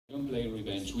We don't play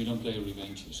revenge. We don't play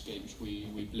revenge games.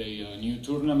 We play a new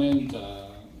tournament.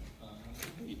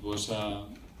 It was a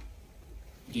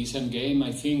decent game.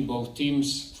 I think both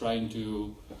teams trying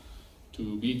to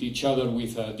beat each other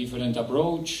with a different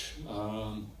approach.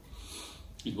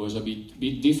 It was a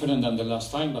bit different than the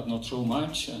last time, but not so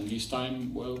much. And this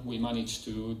time, well, we managed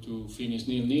to finish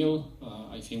 0-0.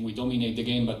 I think we dominate the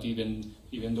game, but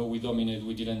even though we dominate,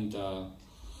 we didn't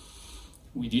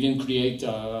create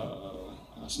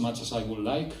as much as I would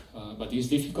like. But it's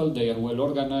difficult. They are well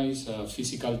organized, a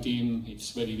physical team. It's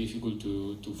very difficult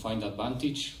to find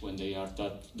advantage when they are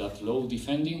that low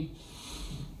defending.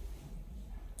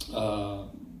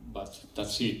 But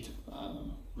that's it.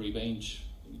 Revenge.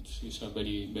 It's a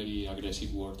very, very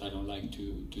aggressive word. I don't like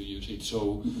to use it.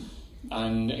 So,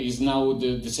 and it's now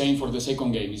the same for the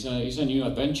second game. It's a new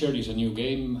adventure. It's a new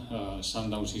game.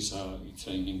 Sundowns it's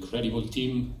an incredible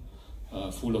team,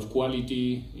 full of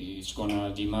quality. It's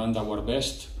gonna demand our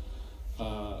best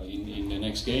in the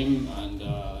next game. And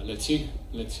let's see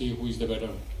who is the better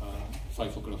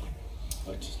 5 o'clock.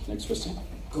 Right. Next question,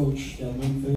 Coach.